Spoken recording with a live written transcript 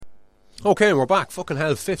Okay, and we're back. Fucking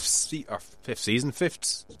hell, fifth season.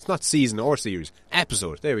 It's not season or series.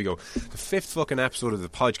 Episode. There we go. The fifth fucking episode of the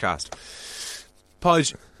podcast.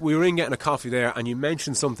 Podge, we were in getting a coffee there, and you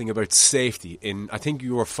mentioned something about safety. I think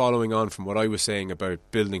you were following on from what I was saying about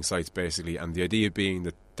building sites, basically, and the idea being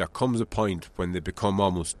that there comes a point when they become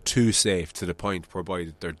almost too safe to the point whereby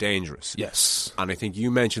they're dangerous. Yes. And I think you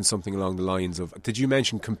mentioned something along the lines of, did you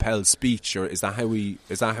mention compelled speech, or is that how we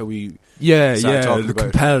the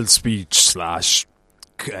compelled speech /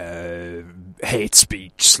 hate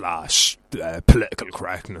speech / political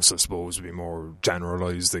correctness, I suppose, would be more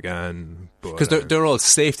generalised again. Because they're all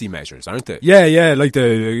safety measures, aren't they? Yeah, like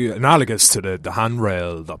the analogous to the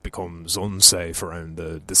handrail that becomes unsafe around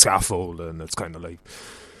the scaffold, and it's kind of like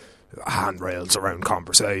handrails around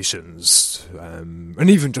conversations, and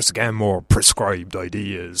even just again more prescribed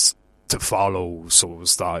ideas to follow, so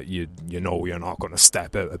as that you know you're not going to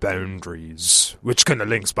step out of boundaries, which kind of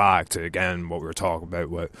links back to again what we were talking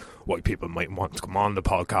about, why people might want to come on the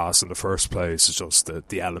podcast in the first place. It's just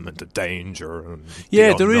the element of danger. And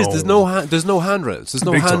yeah, there is. There's no handrails. There's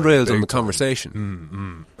no handrails on the conversation.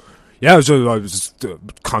 Mm-hmm. Yeah, I was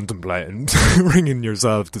contemplating ringing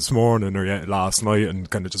yourself this morning or last night and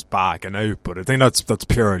kind of just backing out. But I think that's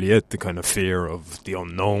purely it, the kind of fear of the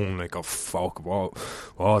unknown. Like, oh, fuck,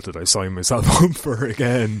 what did I sign myself up for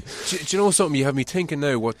again? Do you know something? You have me thinking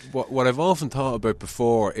now, what I've often thought about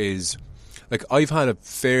before is, like, I've had a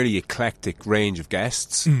fairly eclectic range of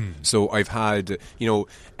guests. So I've had,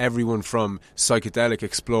 everyone from psychedelic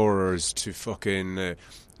explorers to fucking,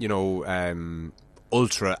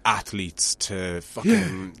 ultra athletes to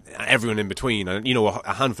fucking everyone in between, and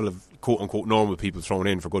a handful of quote unquote normal people thrown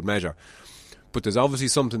in for good measure. But there's obviously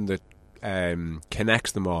something that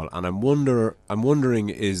connects them all, and I'm wondering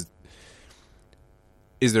is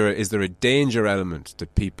there a danger element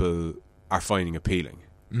that people are finding appealing?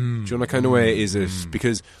 Do you know what kind of way is it?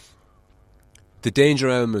 Because the danger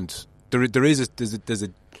element, there's a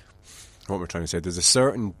what we're trying to say, there's a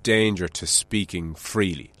certain danger to speaking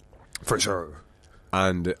freely, for sure.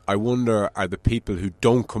 And I wonder, are the people who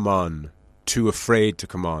don't come on too afraid to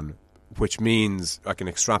come on? Which means I can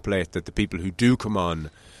extrapolate that the people who do come on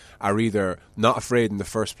are either not afraid in the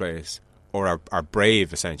first place or are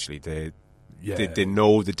brave, essentially. They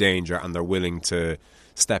know the danger and they're willing to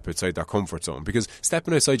step outside their comfort zone. Because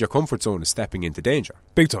stepping outside your comfort zone is stepping into danger.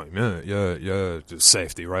 Big time, yeah. The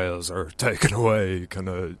safety rails are taken away, kind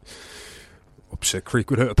of up shit creek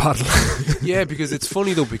without a paddle. Yeah, because it's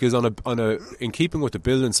funny though, because in keeping with the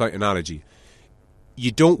building site analogy, you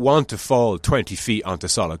don't want to fall 20 feet onto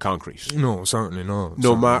solid concrete. No, certainly not.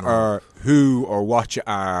 No matter who or what you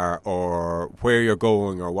are, or where you're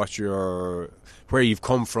going, or where you've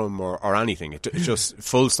come from, or anything. It's just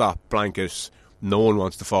full stop, blanket. No one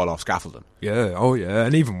wants to fall off scaffolding. Yeah, oh yeah,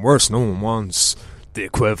 and even worse, no one wants the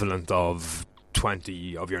equivalent of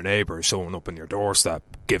 20 of your neighbours showing up on your doorstep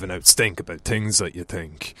giving out stink about things that you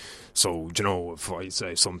think. So, if I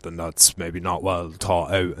say something that's maybe not well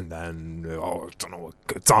thought out, and then it's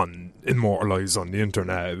immortalised on the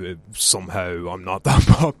internet, somehow I'm not that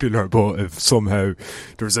popular, but if somehow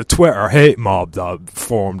there's a Twitter hate mob that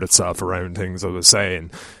formed itself around things I was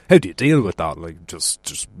saying, how do you deal with that? Like,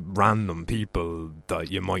 just random people that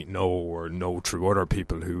you might know or know through other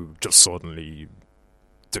people who just suddenly,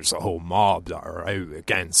 there's a whole mob that are out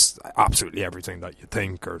against absolutely everything that you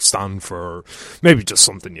think or stand for. Maybe just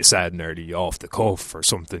something you said nearly off the cuff, or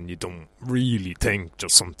something you don't really think,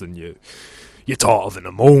 just something you thought of in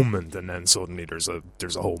a moment, and then suddenly there's a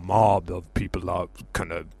whole mob of people that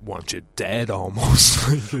kind of want you dead almost.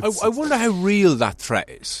 I wonder how real that threat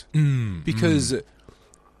is. Because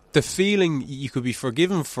the feeling you could be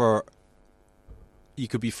forgiven for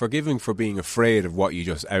being afraid of what you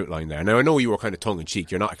just outlined there. Now, I know you were kind of tongue-in-cheek.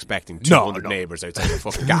 You're not expecting 200 neighbours outside your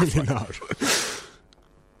fucking gaff.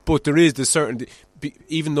 But there is the certain...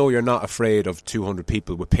 Even though you're not afraid of 200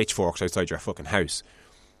 people with pitchforks outside your fucking house,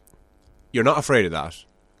 you're not afraid of that.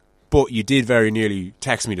 But you did very nearly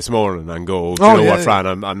text me this morning and go, what, Fran,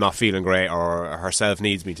 I'm not feeling great, or herself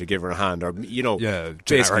needs me to give her a hand, or,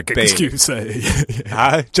 generic excuse.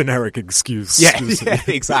 Generic excuse. Yeah,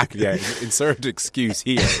 exactly. Yeah. Insert excuse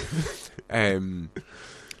here.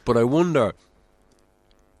 But I wonder,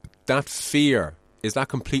 that fear, is that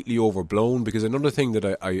completely overblown? Because another thing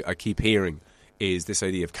that I keep hearing is this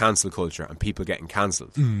idea of cancel culture and people getting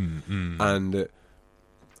cancelled. And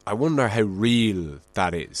I wonder how real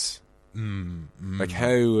that is. Like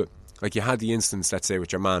how, like you had the instance, let's say,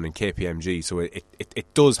 with your man in KPMG, so it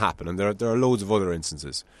does happen, and there are loads of other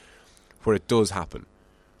instances where it does happen.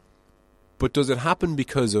 But does it happen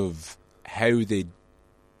because of how they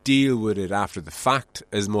deal with it after the fact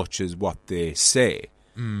as much as what they say.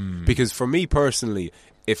 Because for me personally,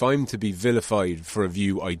 if I'm to be vilified for a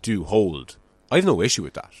view I do hold, I have no issue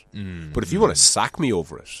with that. But if you want to sack me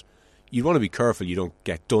over it, you want to be careful you don't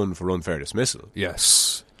get done for unfair dismissal.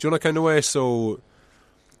 Yes. Do you know that kind of way? So,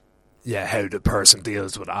 yeah, how the person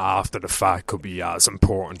deals with it after the fact could be as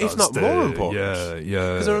important, if as not more important.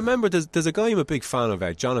 Yeah. Because I remember there's a guy I'm a big fan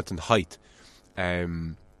of, Jonathan Haidt,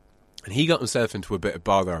 and he got himself into a bit of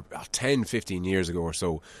bother about 10, 15 years ago or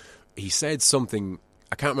so. He said something,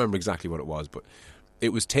 I can't remember exactly what it was, but it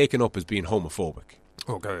was taken up as being homophobic.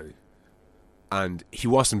 Okay. And he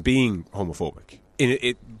wasn't being homophobic.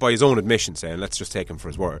 By his own admission, saying, let's just take him for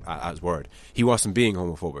his word, he wasn't being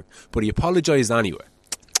homophobic, but he apologised anyway.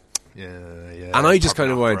 Yeah. And I just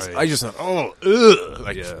kind of went, right. I just thought,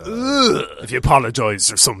 ugh. If you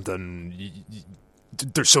apologise or something,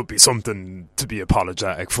 there should be something to be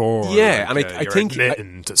apologetic for. Yeah, like, and I you're think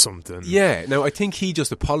admitting to something. Yeah, now I think he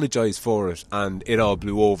just apologised for it, and it all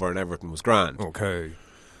blew over, and everything was grand. Okay.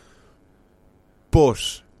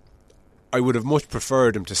 But I would have much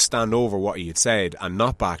preferred him to stand over what he had said and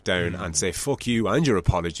not back down and say, fuck you and your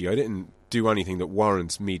apology. I didn't do anything that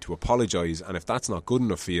warrants me to apologise, and if that's not good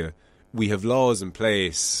enough for you, we have laws in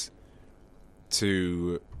place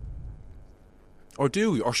to... Or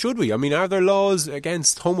do we? Or should we? I mean, are there laws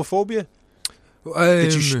against homophobia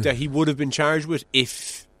that he would have been charged with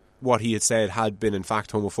if what he had said had been in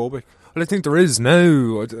fact homophobic? Well, I think there is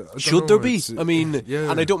now. Should there be? I mean,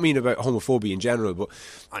 yeah. And I don't mean about homophobia in general, but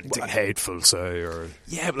anything hateful, say, or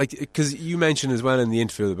yeah, like because you mentioned as well in the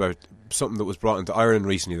interview about something that was brought into Ireland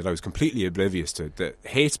recently that I was completely oblivious to. The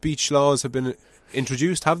hate speech laws have been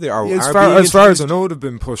introduced, have they? Or yeah, as far as I know, they've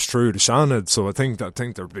been pushed through the Seanad, so I think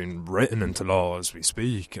they're being written into law as we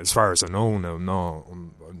speak. As far as I know now,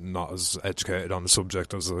 I'm not as educated on the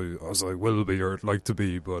subject as I will be or like to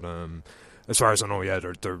be, but as far as I know, yeah,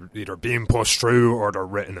 they're either being pushed through or they're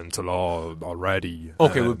written into law already.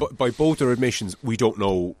 Okay, well, by both their admissions, we don't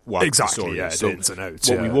know what exactly, the story yeah, is. So the ins and outs.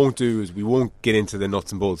 What we won't do is we won't get into the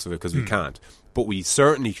nuts and bolts of it because we can't. But we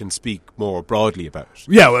certainly can speak more broadly about it.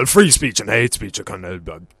 Yeah, well, free speech and hate speech are kind of,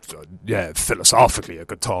 philosophically I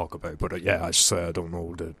could talk about, but I just say I don't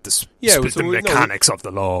know the mechanics of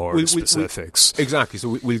the law or the specifics. Exactly,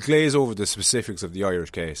 so we'll glaze over the specifics of the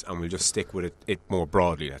Irish case and we'll just stick with it more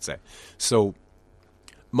broadly, let's say. So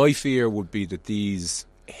my fear would be that these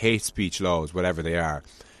hate speech laws, whatever they are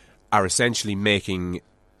essentially making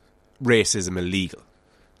racism illegal.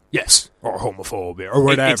 Yes, or homophobia, or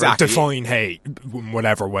whatever. Exactly. Define hate in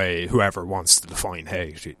whatever way, whoever wants to define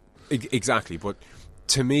hate. Exactly, but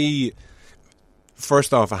to me,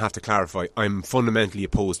 first off, I have to clarify, I'm fundamentally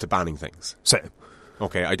opposed to banning things. Same.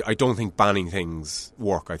 Okay, I don't think banning things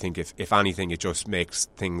work. I think if anything, it just makes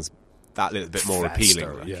things that little bit more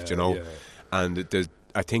appealing, like, you know? Yeah. And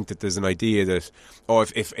I think that there's an idea that,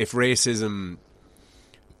 if racism...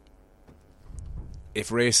 If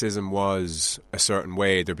racism was a certain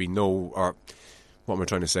way, there'd be no... Or what am I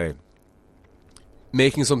trying to say?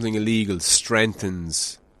 Making something illegal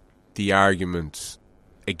strengthens the argument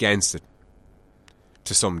against it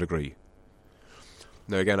to some degree.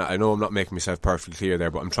 Now, again, I know I'm not making myself perfectly clear there,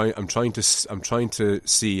 but I'm trying to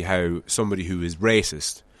see how somebody who is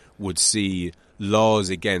racist would see laws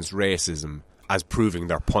against racism as proving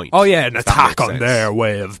their point. Oh yeah, an attack on their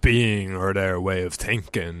way of being or their way of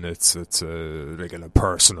thinking. It's like a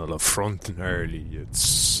personal affront entirely.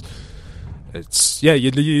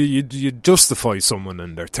 You justify someone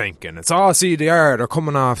in their thinking. It's they're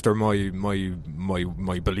coming after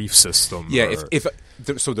my belief system. Yeah,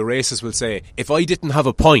 so the racist will say, if I didn't have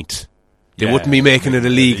a point, they wouldn't be making it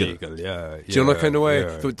illegal. Yeah, do you know that kind of way?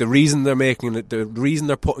 Yeah. The reason they're making it, the reason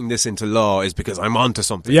they're putting this into law is because I'm onto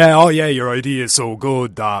something. Yeah, your idea is so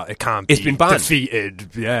good that it can't be been banned.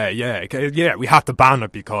 Defeated. Yeah, we had to ban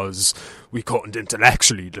it because we couldn't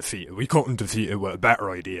intellectually defeat it. We couldn't defeat it with a better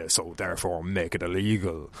idea, so therefore make it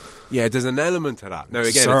illegal. Yeah, there's an element to that. Now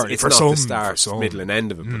again, it's not the start, middle and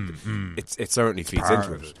end of it, but it certainly feeds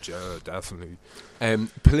into it. Yeah, definitely.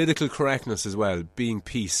 Political correctness as well, being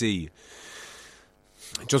PC.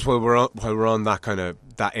 Just while we're on that kind of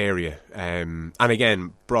that area, and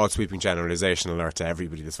again, broad sweeping generalisation alert to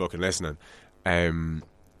everybody that's fucking listening. There's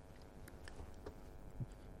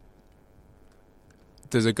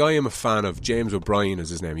a guy I'm a fan of, James O'Brien is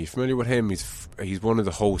his name. Are you familiar with him? He's one of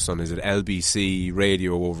the hosts on LBC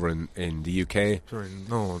Radio over in the UK. Sorry,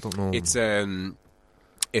 no, I don't know.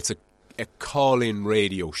 It's a call-in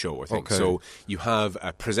radio show, I think. Okay. So you have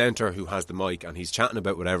a presenter who has the mic and he's chatting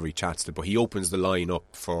about whatever he chats to, but he opens the line up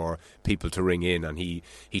for people to ring in and he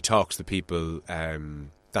talks to people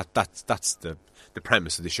That's the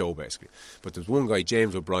premise of the show, basically. But there's one guy,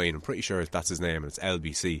 James O'Brien, I'm pretty sure that's his name, and it's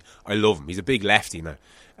LBC. I love him. He's a big lefty now,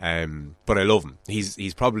 but I love him.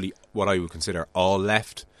 He's probably what I would consider all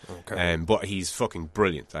left, but he's fucking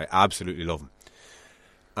brilliant. I absolutely love him.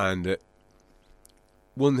 And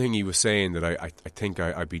one thing he was saying that I think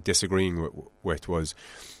I'd be disagreeing with was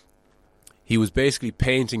he was basically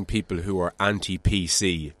painting people who are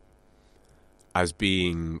anti-PC as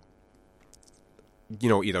being, you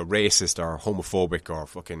know, either racist or homophobic or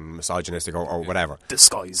fucking misogynistic or whatever.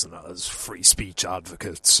 Disguising it as free speech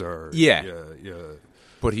advocates or... Yeah. Yeah.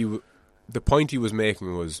 But the point he was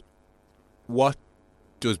making was, what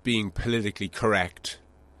does being politically correct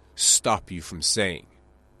stop you from saying?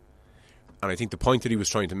 And I think the point that he was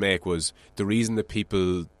trying to make was the reason that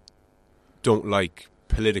people don't like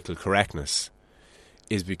political correctness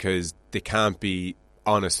is because they can't be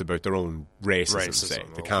honest about their own racism, say.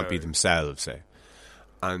 They can't be themselves, say.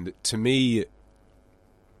 And to me,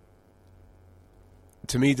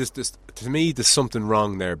 there's something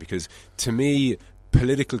wrong there, because to me,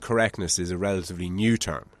 political correctness is a relatively new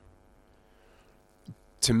term.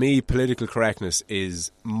 To me, political correctness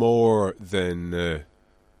is more than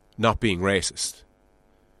not being racist.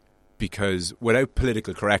 Because without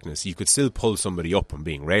political correctness, you could still pull somebody up on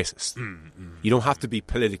being racist. You don't have to be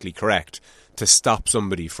politically correct to stop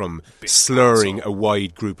somebody from slurring a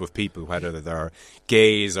wide group of people, whether they're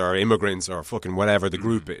gays or immigrants or fucking whatever the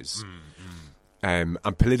group is. And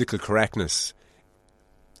political correctness,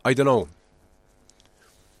 I don't know.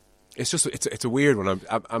 It's just it's a weird one.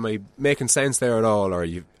 Am I making sense there at all, or are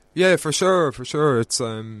you? Yeah, for sure. It's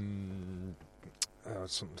I had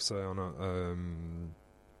something to say on it.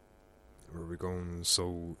 Where are we going?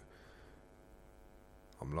 So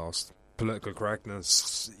I'm lost. Political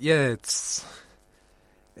correctness. Yeah, it's.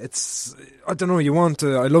 I don't know. You want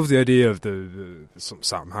to. I love the idea of the something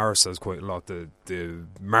Sam Harris says quite a lot. The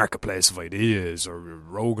marketplace of ideas, or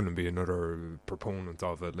Rogan would be another proponent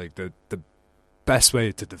of it. Like the best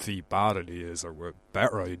way to defeat bad ideas are with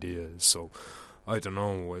better ideas. So I don't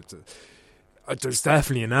know. There's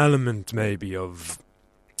definitely an element maybe of,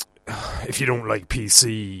 if you don't like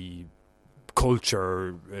PC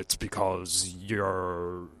culture, it's because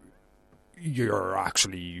you're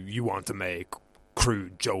actually, you want to make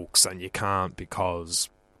crude jokes and you can't because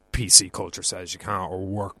PC culture says you can't, or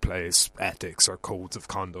workplace ethics or codes of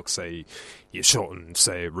conduct say you shouldn't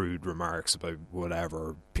say rude remarks about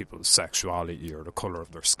whatever people's sexuality or the colour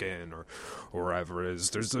of their skin or whatever it is.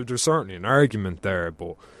 There's certainly an argument there,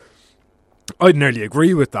 but I'd nearly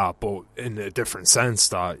agree with that, but in a different sense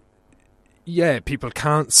that, yeah, people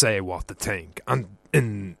can't say what they think, and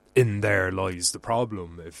in there lies the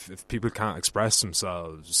problem. If people can't express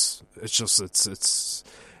themselves, it's just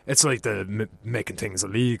it's like the making things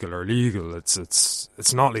illegal or legal. It's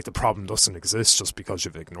not like the problem doesn't exist just because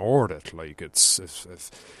you've ignored it. Like, it's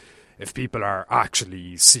if people are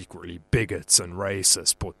actually secretly bigots and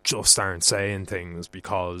racist but just aren't saying things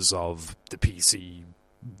because of the PC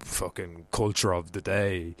fucking culture of the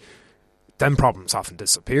day, them problems haven't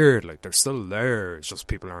disappeared. Like, they're still there. It's just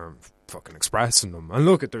people aren't fucking expressing them. And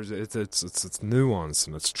look, it's nuanced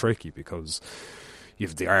and it's tricky because you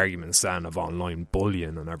have the arguments then of online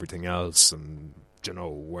bullying and everything else, and you know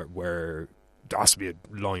where there has to be a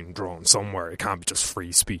line drawn somewhere. It can't be just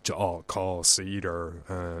free speech at all costs either.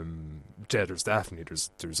 Yeah, there's definitely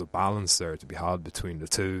there's a balance there to be had between the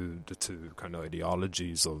two kind of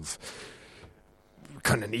ideologies of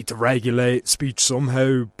kind of need to regulate speech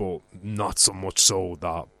somehow, but not so much so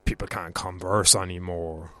that people can't converse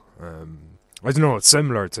anymore. I don't know, it's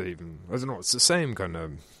similar to it's the same kind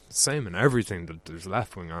of, same in everything, that there's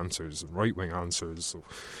left-wing answers and right-wing answers. So,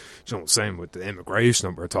 you know, same with the immigration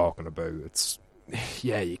that we're talking about. It's,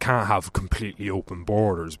 yeah, you can't have completely open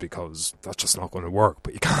borders because that's just not going to work,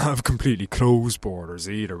 but you can't have completely closed borders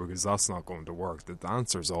either because that's not going to work. The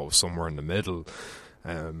answer's always somewhere in the middle.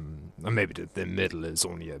 And maybe the middle is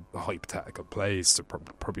only a hypothetical place. There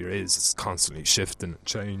probably is. It's constantly shifting and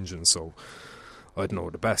changing. So I don't know.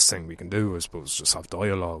 The best thing we can do, I suppose, is just have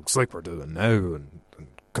dialogues like we're doing now and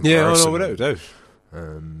yeah, no, without a doubt.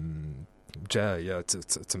 Yeah,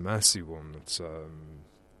 it's a messy one. It's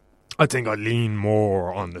I think I lean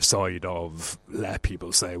more on the side of let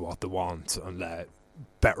people say what they want and let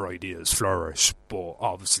better ideas flourish. But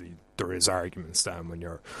obviously, there is arguments then when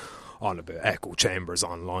you're on about echo chambers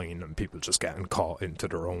online and people just getting caught into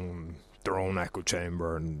their own echo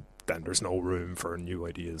chamber, and then there's no room for new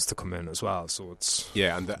ideas to come in as well. So it's,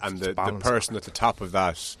 yeah, and the person at the top of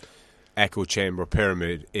that echo chamber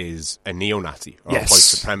pyramid is a neo-Nazi or a white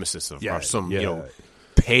supremacist or some you know,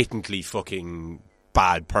 patently fucking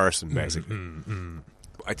bad person, basically.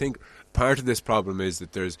 I think part of this problem is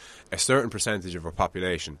that there's a certain percentage of our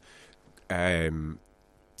population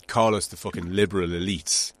call us the fucking liberal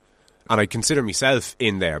elites. And I consider myself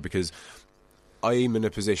in there because I'm in a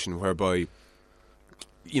position whereby,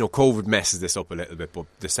 COVID messes this up a little bit, but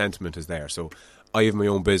the sentiment is there. So I have my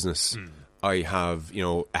own business. I have,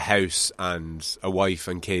 a house and a wife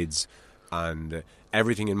and kids, and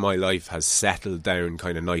everything in my life has settled down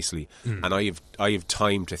kind of nicely. And I have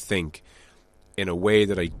time to think in a way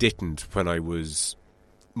that I didn't when I was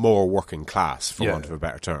more working class, for want of a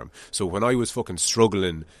better term. So when I was fucking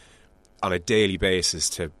struggling on a daily basis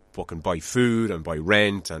to fucking buy food and buy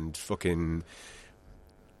rent and fucking,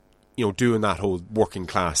 doing that whole working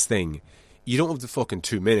class thing, you don't have the fucking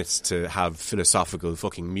 2 minutes to have philosophical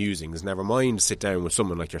fucking musings. Never mind sit down with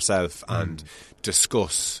someone like yourself and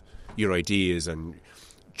discuss your ideas and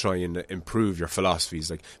try and improve your philosophies.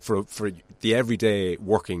 Like for the everyday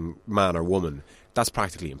working man or woman, that's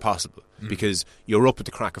practically impossible because you're up at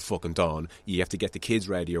the crack of fucking dawn. You have to get the kids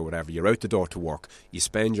ready or whatever. You're out the door to work. You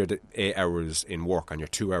spend your 8 hours in work on your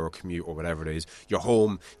 2-hour commute or whatever it is. You're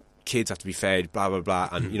home. Kids have to be fed, blah, blah, blah.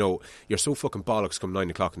 And, you're so fucking bollocks come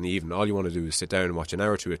 9 o'clock in the evening. All you want to do is sit down and watch an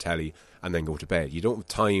hour or two of telly and then go to bed. You don't have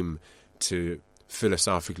time to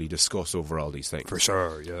philosophically discuss over all these things. For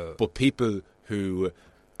sure, yeah. But people who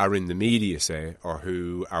are in the media, say, or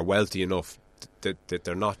who are wealthy enough that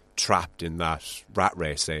they're not trapped in that rat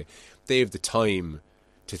race, say, they have the time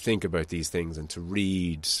to think about these things and to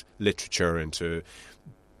read literature and to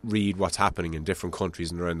read what's happening in different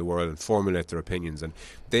countries and around the world and formulate their opinions, and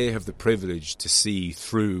they have the privilege to see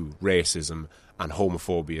through racism and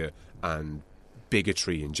homophobia and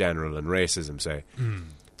bigotry in general and racism, say.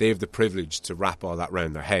 They have the privilege to wrap all that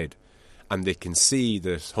round their head, and they can see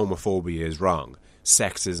that homophobia is wrong,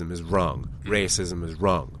 sexism is wrong, racism is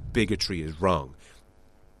wrong, bigotry is wrong.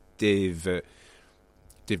 They've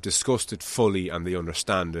discussed it fully and they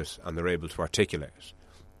understand it and they're able to articulate it.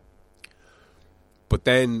 But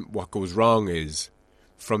then what goes wrong is,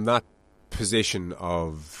 from that position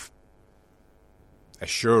of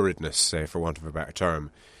assuredness, say, for want of a better term,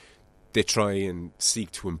 they try and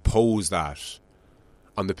seek to impose that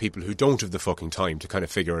on the people who don't have the fucking time to kind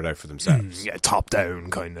of figure it out for themselves. Top down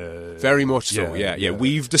kind of. Very much so, yeah.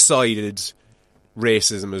 We've decided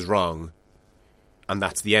racism is wrong and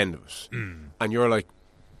that's the end of it. And you're like,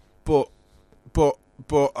 but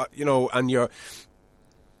and you're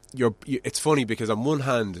it's funny because on one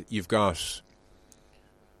hand you've got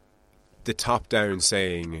the top down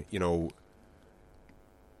saying, you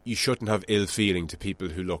shouldn't have ill feeling to people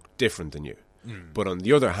who look different than you. But on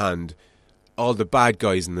the other hand, all the bad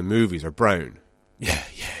guys in the movies are brown.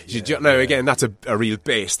 Now again, that's a real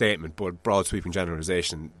base statement, but broad sweeping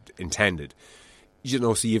generalisation intended.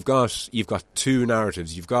 So you've got two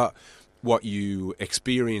narratives. You've got what you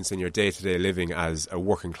experience in your day to day living as a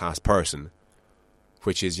working class person,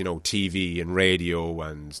 which is, TV and radio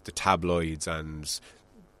and the tabloids and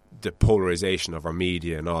the polarisation of our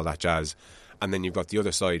media and all that jazz. And then you've got the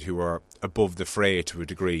other side who are above the fray to a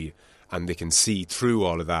degree and they can see through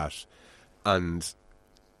all of that. And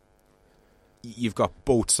you've got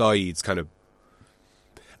both sides kind of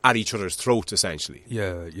at each other's throats, essentially.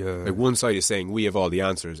 Yeah. Like one side is saying, we have all the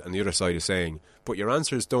answers, and the other side is saying, but your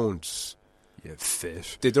answers don't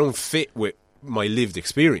fit. They don't fit with my lived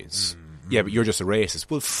experience. Yeah, but you're just a racist.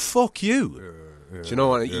 Well, fuck you. Do you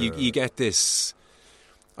know? You get this.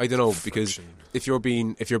 I don't know, because if you're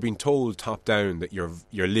being told top down that your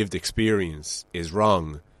lived experience is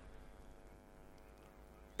wrong,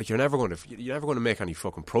 like you're never going to make any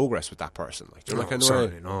fucking progress with that person. Like, you're not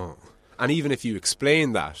certainly not. And even if you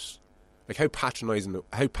explain that, like how patronising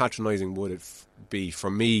would it be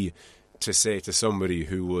for me to say to somebody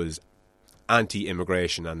who was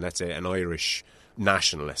anti-immigration and, let's say, an Irish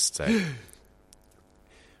nationalist, say,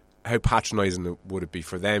 how patronising would it be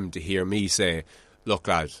for them to hear me say, look,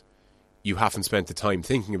 lad, you haven't spent the time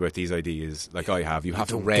thinking about these ideas like I have. You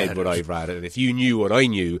haven't read what I've read. And if you knew what I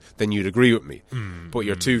knew, then you'd agree with me. But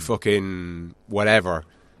you're too fucking whatever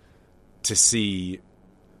to see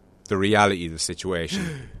the reality of the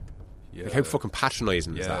situation. Like, how fucking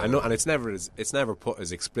patronising is that? I know, and it's never put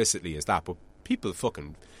as explicitly as that, but people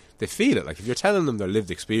fucking, they feel it. Like, if you're telling them their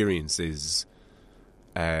lived experience is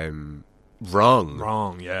wrong,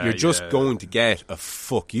 you're just going to get a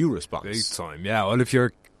fuck you response. Big time, yeah. Well, if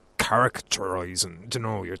you're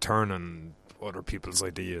caricaturising, you're turning other people's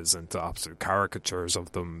ideas into absolute caricatures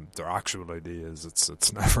of them, their actual ideas,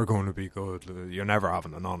 it's never going to be good. You're never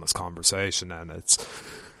having an honest conversation, and it's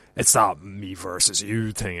that me versus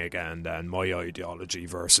you thing again, then my ideology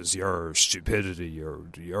versus your stupidity or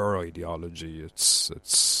your ideology.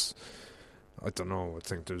 It's I don't know. I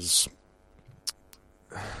think there's,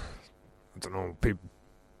 I don't know.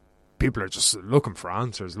 People are just looking for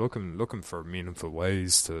answers, looking for meaningful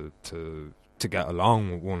ways to get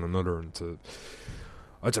along with one another, and to,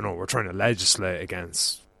 I don't know. We're trying to legislate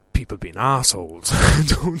against people being assholes. I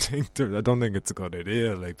don't think it's a good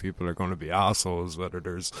idea. Like, people are going to be assholes whether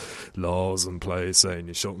there's laws in place saying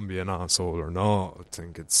you shouldn't be an asshole or not. I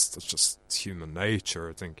think that's just human nature.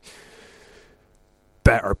 I think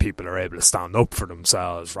better people are able to stand up for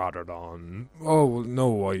themselves rather than, oh, well,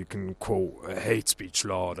 no, you can quote a hate speech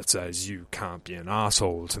law that says you can't be an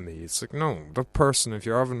asshole to me. It's like, no, that person, if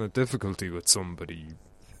you're having a difficulty with somebody,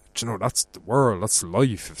 you know, that's the world, that's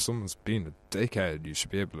life. If someone's being a dickhead, you should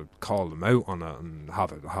be able to call them out on it and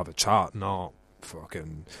have a chat, not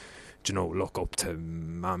fucking, you know, look up to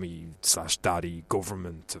mammy/daddy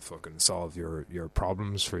government to fucking solve your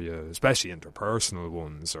problems for you, especially interpersonal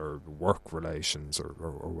ones or work relations or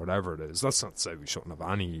whatever it is. That's not to say we shouldn't have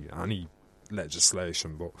any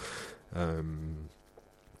legislation, but I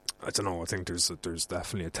don't know. I think there's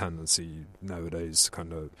definitely a tendency nowadays to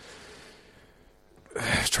kind of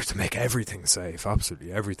try to make everything safe,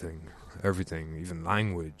 absolutely everything, even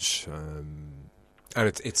language. And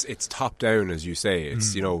it's top down, as you say.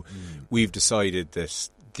 It's we've decided that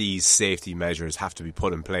these safety measures have to be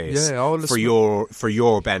put in place for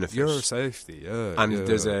your benefit, your safety. Yeah, and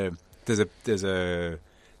there's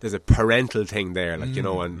a parental thing there, like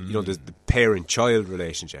there's the parent-child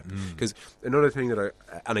relationship. Because another thing that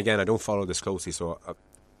and again I don't follow this closely, so I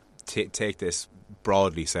take this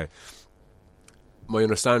broadly. So my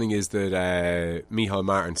understanding is that Micheál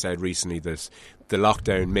Martin said recently that the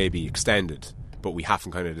lockdown may be extended, but we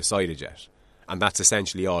haven't kind of decided yet. And that's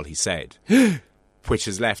essentially all he said. Which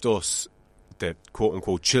has left us, the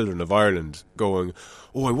quote-unquote children of Ireland, going,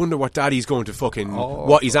 oh, I wonder what daddy's going to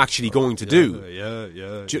what he's actually going to do. Yeah.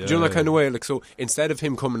 Do you know that kind of way? Like, so instead of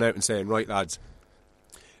him coming out and saying, right, lads,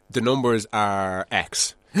 the numbers are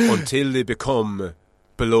X. Until they become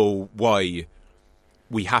below Y,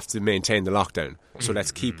 we have to maintain the lockdown. So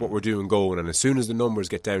let's keep what we're doing going. And as soon as the numbers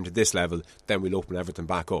get down to this level, then we'll open everything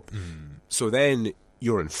back up. So then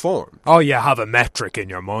you're informed. Oh, you have a metric in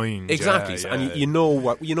your mind. Exactly. Yeah. And you know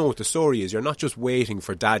what the story is. You're not just waiting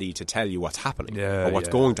for daddy to tell you what's happening or what's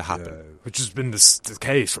going to happen. Yeah. Which has been the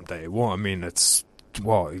case from day one. I mean, it's,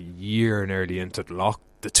 a year nearly into the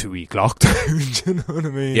 2-week lockdown. Do you know what I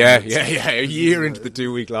mean? Yeah. A year into the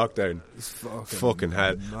 2-week lockdown. Fucking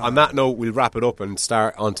hell. On that note, we'll wrap it up and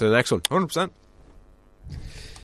start on to the next one. 100%.